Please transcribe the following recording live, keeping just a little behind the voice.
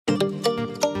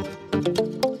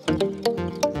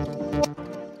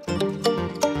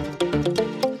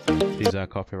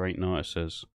copyright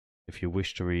notices. If you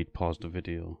wish to read, pause the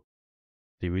video.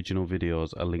 The original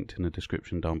videos are linked in the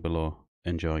description down below.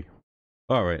 Enjoy.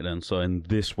 Alright then, so in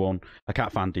this one, I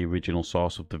can't find the original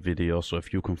source of the video, so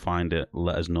if you can find it,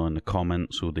 let us know in the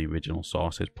comments who the original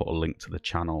source is, put a link to the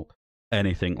channel,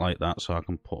 anything like that, so I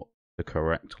can put the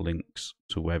correct links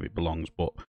to where it belongs.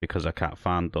 But because I can't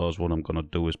find those, what I'm going to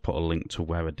do is put a link to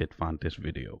where I did find this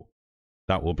video.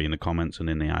 That will be in the comments and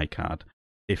in the iCard.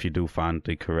 If you do find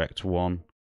the correct one,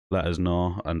 let us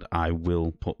know, and I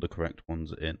will put the correct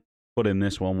ones in. But in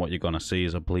this one, what you're going to see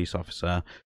is a police officer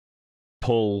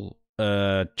pull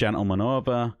a gentleman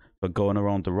over for going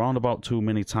around the roundabout too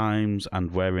many times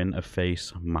and wearing a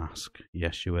face mask.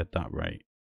 Yes, you heard that right.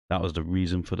 That was the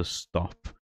reason for the stop.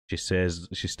 She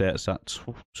states that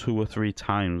 2 or 3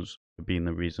 times for being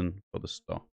the reason for the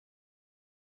stop.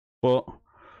 But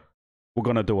we're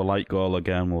going to do a light goal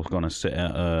again. We're going to sit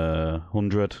at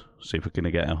 100. See if we're going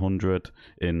to get 100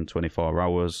 in 24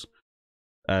 hours.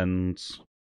 And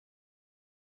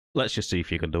let's just see if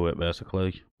you can do it,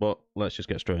 basically. But let's just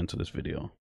get straight into this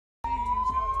video.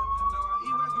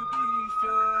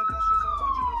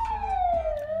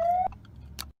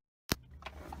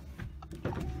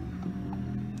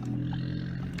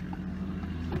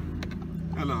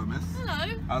 Hello, miss.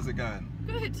 Hello. How's it going?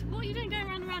 Good. What are you doing going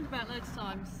around the roundabout loads of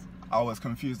times? I was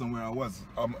confused on where I was.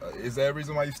 Is there a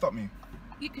reason why you stopped me?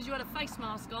 Because you had a face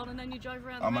mask on and then you drove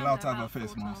around the I'm allowed to have a roundabout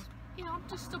face 4 mask. times. Yeah, I'm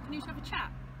just stopping you to have a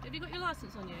chat. Have you got your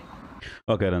licence on you?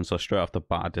 Okay then, so straight off the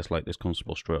bat, I dislike this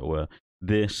constable straight away.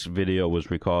 This video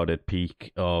was recorded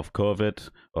peak of COVID,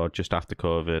 or just after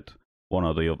COVID, one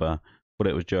or the other, but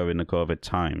it was during the COVID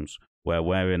times, where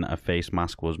wearing a face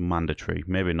mask was mandatory.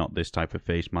 Maybe not this type of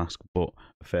face mask, but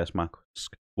a face mask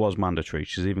was mandatory.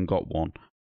 She's even got one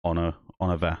on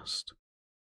a vest.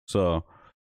 So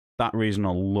that reason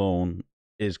alone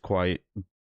is quite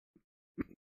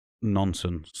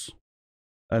nonsense.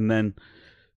 And then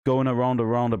going around a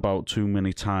roundabout too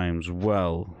many times,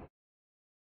 well,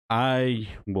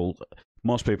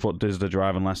 most people that do the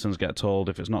driving lessons get told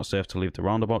if it's not safe to leave the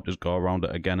roundabout, just go around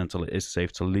it again until it is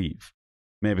safe to leave.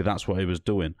 Maybe that's what he was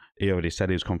doing. He already said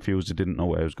he was confused, he didn't know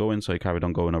where he was going, so he carried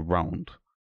on going around.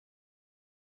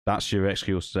 That's your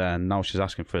excuse there. And now she's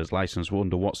asking for his license.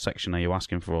 Wonder what section are you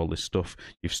asking for all this stuff?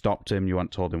 You've stopped him, you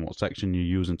haven't told him what section you're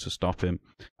using to stop him,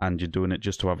 and you're doing it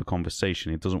just to have a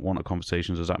conversation. He doesn't want a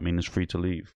conversation. Does that mean he's free to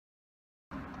leave?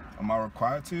 Am I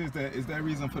required to? Is there a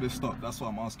reason for this stop? That's what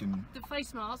I'm asking you. The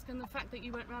face mask and the fact that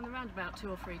you went round the roundabout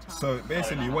 2 or 3 times. So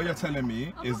basically what you're telling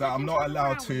me is that I'm not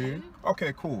allowed to...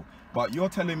 Okay, cool. But you're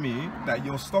telling me that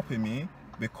you're stopping me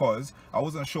because I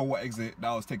wasn't sure what exit that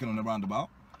I was taking on the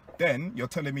roundabout. Then you're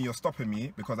telling me you're stopping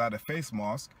me because I had a face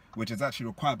mask, which is actually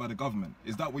required by the government.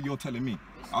 Is that what you're telling me?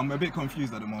 I'm a bit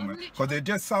confused at the moment because it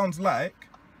just sounds like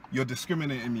you're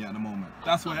discriminating me at the moment.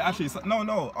 That's what it actually...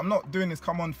 No, I'm not doing this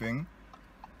come on thing.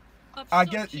 I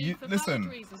get you.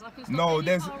 Listen, no,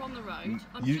 there's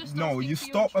you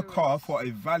stop a car for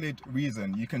a valid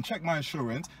reason. You can check my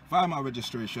insurance via my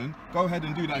registration. Go ahead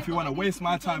and do that if you want to waste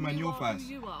my time and your face.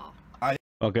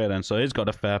 Okay then, so he's got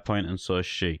a fair point and so is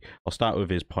she. I'll start with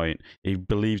his point. He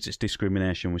believes it's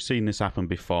discrimination. We've seen this happen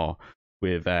before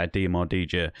with DMO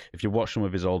DJ. If you watch some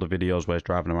of his older videos where he's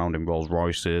driving around in Rolls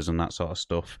Royces and that sort of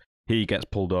stuff, he gets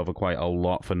pulled over quite a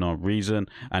lot for no reason,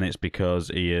 and it's because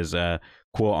he is a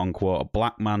quote-unquote a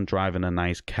black man driving a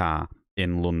nice car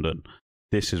in London.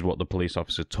 This is what the police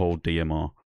officer told DMO.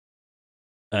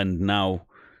 And now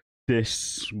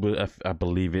this, I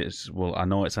believe it's, well, I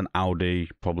know it's an Audi,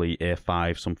 probably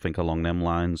A5, something along them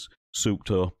lines,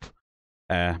 souped up,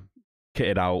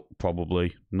 kitted out,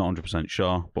 probably, not 100%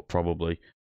 sure, but probably.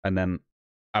 And then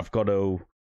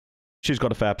she's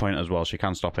got a fair point as well. She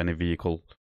can stop any vehicle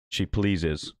she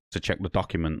pleases to check the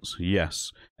documents.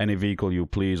 Yes, any vehicle you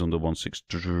please under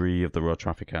 163 of the Road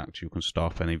Traffic Act, you can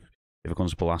stop. If a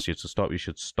constable asks you to stop, you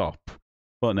should stop.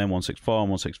 But then 164 and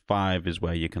 165 is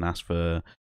where you can ask for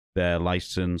their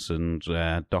license and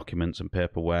documents and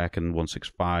paperwork, and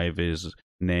 165 is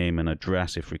name and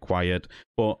address if required.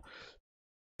 But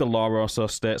the law also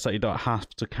states that you don't have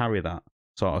to carry that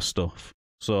sort of stuff.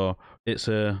 So it's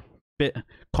a bit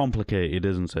complicated,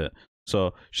 isn't it?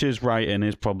 So she's writing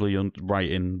is probably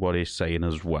writing what he's saying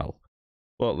as well.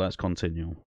 But let's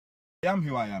continue. I am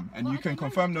who I am, and you can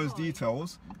confirm those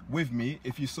details with me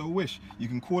if you so wish. You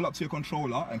can call up to your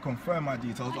controller and confirm my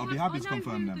details. I'll be happy to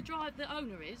confirm them. The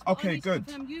owner is. Okay,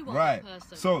 good. Right.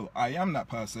 So I am that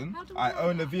person. I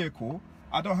own a vehicle.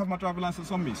 I don't have my driver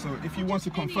license on me. So if you want to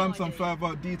confirm some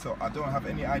further detail, I don't have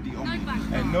any ID on me,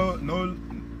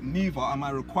 and neither am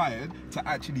I required to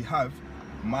actually have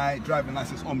my driving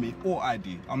license on me or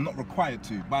ID. I'm not required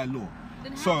to by law.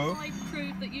 Then how So do I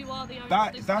prove that you are the owner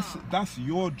of this car? that's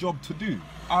your job to do.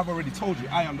 I've already told you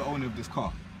I am the owner of this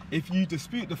car. If you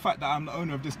dispute the fact that I'm the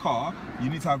owner of this car, you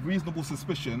need to have reasonable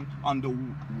suspicion under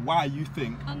why you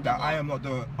think that I am not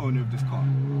the owner of this car.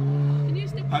 Can you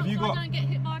step out so I don't get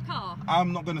hit by a car?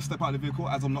 I'm not going to step out of the vehicle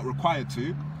as I'm not required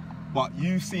to, but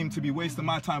you seem to be wasting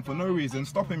my time for no reason,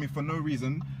 stopping me for no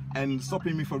reason, and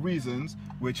stopping me for reasons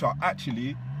which are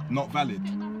actually not valid.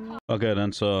 Okay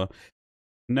then, so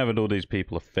never do these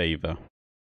people a favour.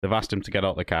 They've asked him to get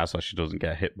out of the car so she doesn't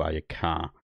get hit by a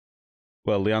car.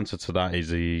 Well, the answer to that is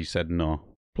he said no.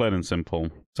 Plain and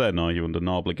simple. Said no, you're under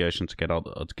no obligation to get out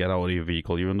of your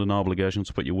vehicle. You're under no obligation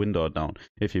to put your window down.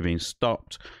 If you're being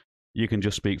stopped, you can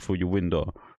just speak through your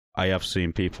window. I have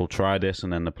seen people try this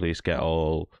and then the police get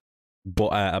all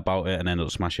butt about it and end up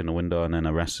smashing the window and then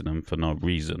arresting them for no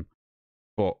reason.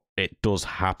 But it does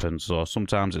happen, so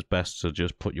sometimes it's best to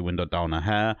just put your window down a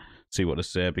hair, see what they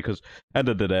say, because end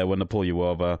of the day, when they pull you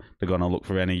over, they're going to look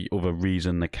for any other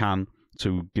reason they can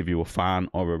to give you a fine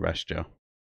or arrest you.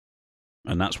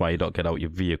 And that's why you don't get out your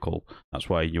vehicle. That's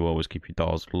why you always keep your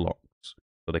doors locked,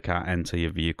 so they can't enter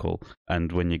your vehicle.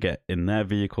 And when you get in their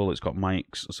vehicle, it's got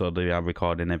mics, so they are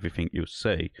recording everything you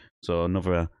say. So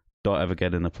don't ever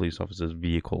get in a police officer's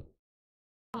vehicle.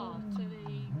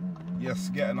 Yes,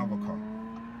 get another car.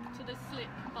 To the slip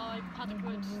by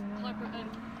Paddockwood, Hybrid and...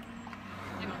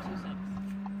 Hang on 2 seconds.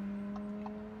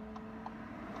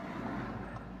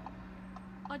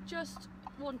 I just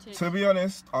wanted... To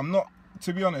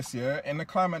be honest, yeah, in the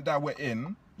climate that we're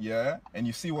in, yeah, and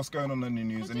you see what's going on in the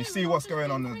news, and you see what's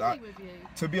going on in that,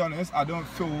 to be honest, I don't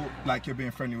feel like you're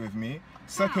being friendly with me.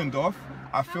 Second off,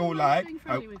 I feel like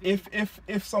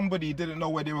if somebody didn't know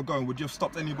where they were going, would you have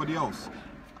stopped anybody else?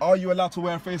 Are you allowed to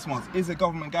wear a face mask? Is it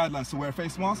government guidelines to wear a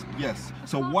face mask? Yes.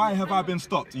 So why have I been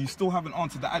stopped? You still haven't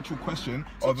answered the actual question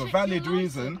of a valid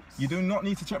reason. You do not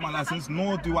need to check my license,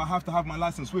 nor do I have to have my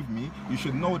license with me. You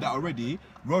should know that already.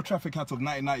 Road Traffic Act of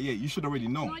 1998, you should already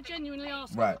know. Can I genuinely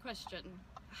ask you a question?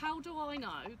 How do I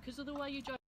know? Because of the way you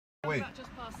just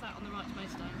passed that on the right to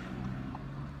Maidstone.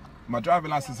 My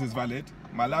driving license is valid.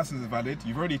 My license is valid.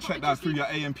 You've already checked that through your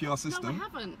ANPR system. No, I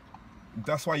haven't.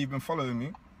 That's why you've been following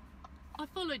me. I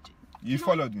followed you.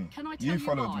 Followed me. Can I tell you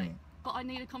why? But I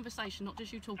need a conversation, not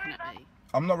just you talking at me.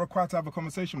 I'm not required to have a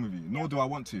conversation with you, nor do I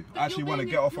want to. I actually want to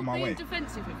get off on my way. You're being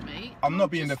defensive with me. I'm not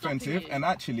being defensive, and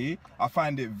actually, I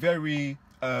find it very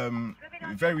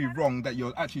wrong that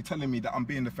you're actually telling me that I'm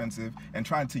being defensive and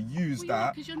trying to use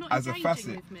that as a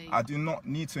facet. I do not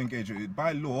need to engage with you.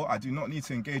 By law, I do not need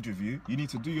to engage with you. You need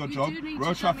to do your job.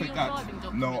 Road Traffic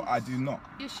Act. No, I do not.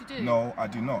 Yes, you do. No, I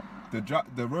do not.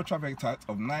 The Road Traffic Act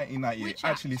of 1998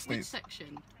 actually states. Which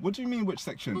section? What do you mean, which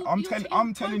section? Well,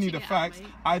 I'm telling you the facts.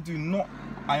 I do not.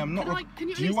 I am not. Can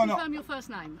you at least confirm your first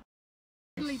name?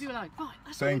 I can leave you alone. Right.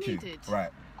 That's all I needed. Thank you. Right.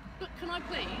 But can I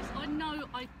please? I know,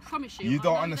 I promise you. You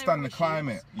don't understand the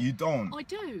climate. You don't. I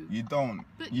do. You don't.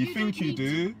 But you think you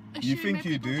do. You think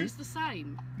you do. The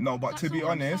same. No, but to be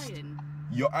honest,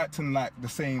 you're acting like the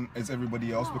same as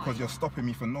everybody else because you're stopping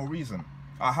me for no reason.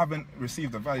 I haven't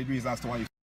received a valid reason as to why you.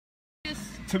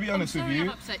 To be honest with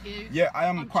you, yeah, I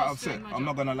am quite upset. I'm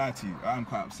not gonna lie to you. I am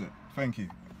quite upset. Thank you.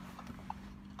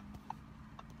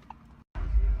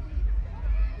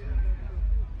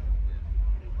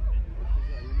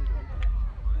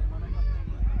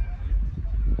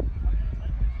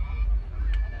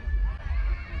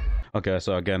 Okay,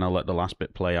 so again, I'll let the last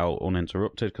bit play out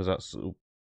uninterrupted because that's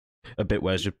a bit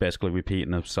where it's just basically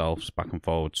repeating themselves back and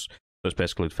forwards. So it's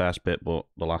basically the first bit, but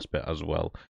the last bit as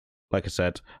well. Like I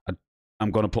said, I'm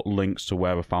going to put links to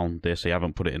where I found this. I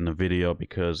haven't put it in the video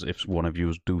because if one of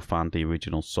you do find the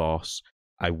original source,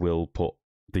 I will put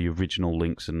the original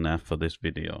links in there for this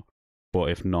video. But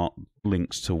if not,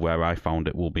 links to where I found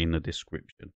it will be in the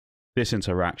description. This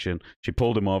interaction, she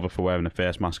pulled him over for wearing a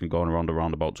face mask and going around the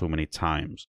roundabout too many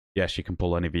times. Yes, she can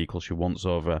pull any vehicle she wants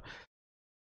over,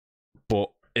 but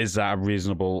is that a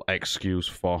reasonable excuse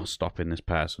for stopping this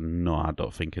person? No, I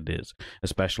don't think it is,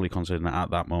 especially considering that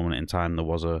at that moment in time there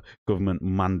was a government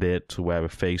mandate to wear a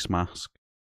face mask,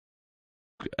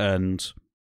 and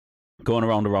going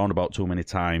around the roundabout too many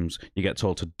times, you get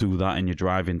told to do that in your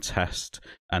driving test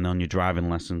and on your driving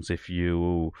lessons if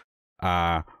you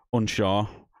are unsure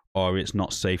or it's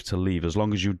not safe to leave. As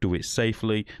long as you do it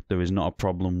safely, there is not a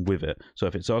problem with it. So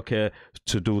if it's okay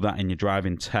to do that in your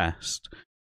driving test,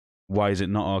 why is it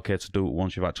not okay to do it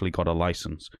once you've actually got a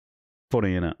license?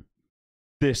 Funny, innit?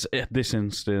 This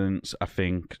instance, I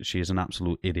think she is an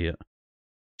absolute idiot.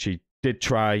 She did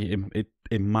try,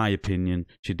 in my opinion,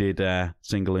 she did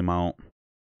single him out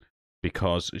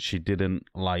because she didn't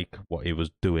like what he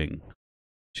was doing.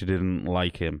 She didn't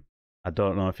like him. I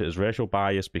don't know if it was racial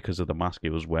bias because of the mask he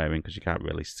was wearing, because you can't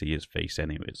really see his face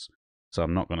anyways. So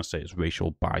I'm not going to say it's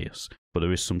racial bias, but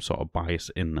there is some sort of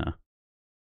bias in there.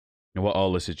 And what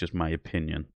all this is just my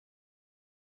opinion.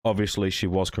 Obviously, she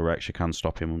was correct. She can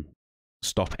stop him,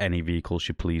 stop any vehicle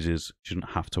she pleases. She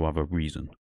shouldn't have to have a reason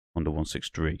under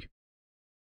 163.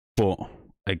 But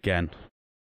again,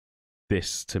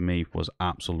 this to me was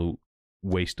absolute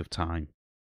waste of time.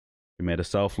 She made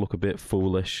herself look a bit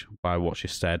foolish by what she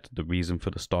said. The reason for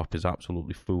the stop is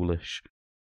absolutely foolish.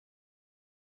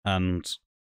 And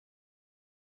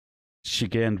she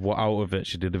gained what out of it?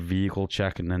 She did a vehicle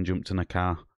check and then jumped in a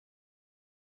car.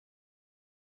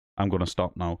 I'm going to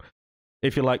stop now.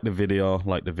 If you like the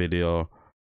video,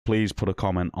 please put a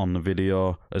comment on the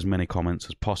video. As many comments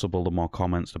as possible. The more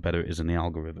comments, the better it is in the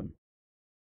algorithm.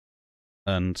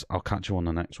 And I'll catch you on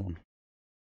the next one.